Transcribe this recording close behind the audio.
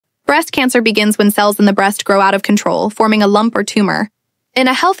Breast cancer begins when cells in the breast grow out of control, forming a lump or tumor. In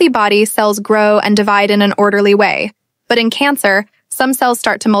a healthy body, cells grow and divide in an orderly way. But in cancer, some cells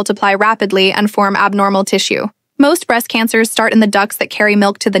start to multiply rapidly and form abnormal tissue. Most breast cancers start in the ducts that carry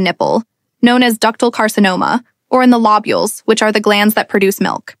milk to the nipple, known as ductal carcinoma, or in the lobules, which are the glands that produce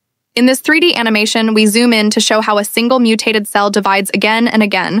milk. In this 3D animation, we zoom in to show how a single mutated cell divides again and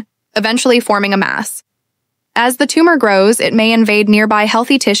again, eventually forming a mass. As the tumor grows, it may invade nearby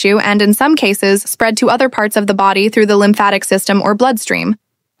healthy tissue and, in some cases, spread to other parts of the body through the lymphatic system or bloodstream,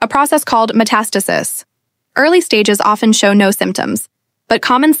 a process called metastasis. Early stages often show no symptoms, but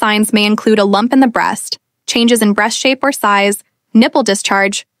common signs may include a lump in the breast, changes in breast shape or size, nipple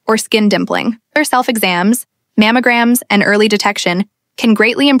discharge, or skin dimpling. Other self-exams, mammograms, and early detection can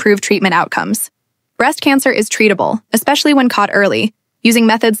greatly improve treatment outcomes. Breast cancer is treatable, especially when caught early, using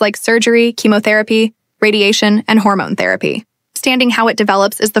methods like surgery, chemotherapy, radiation, and hormone therapy. Understanding how it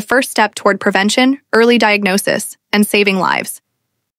develops is the first step toward prevention, early diagnosis, and saving lives.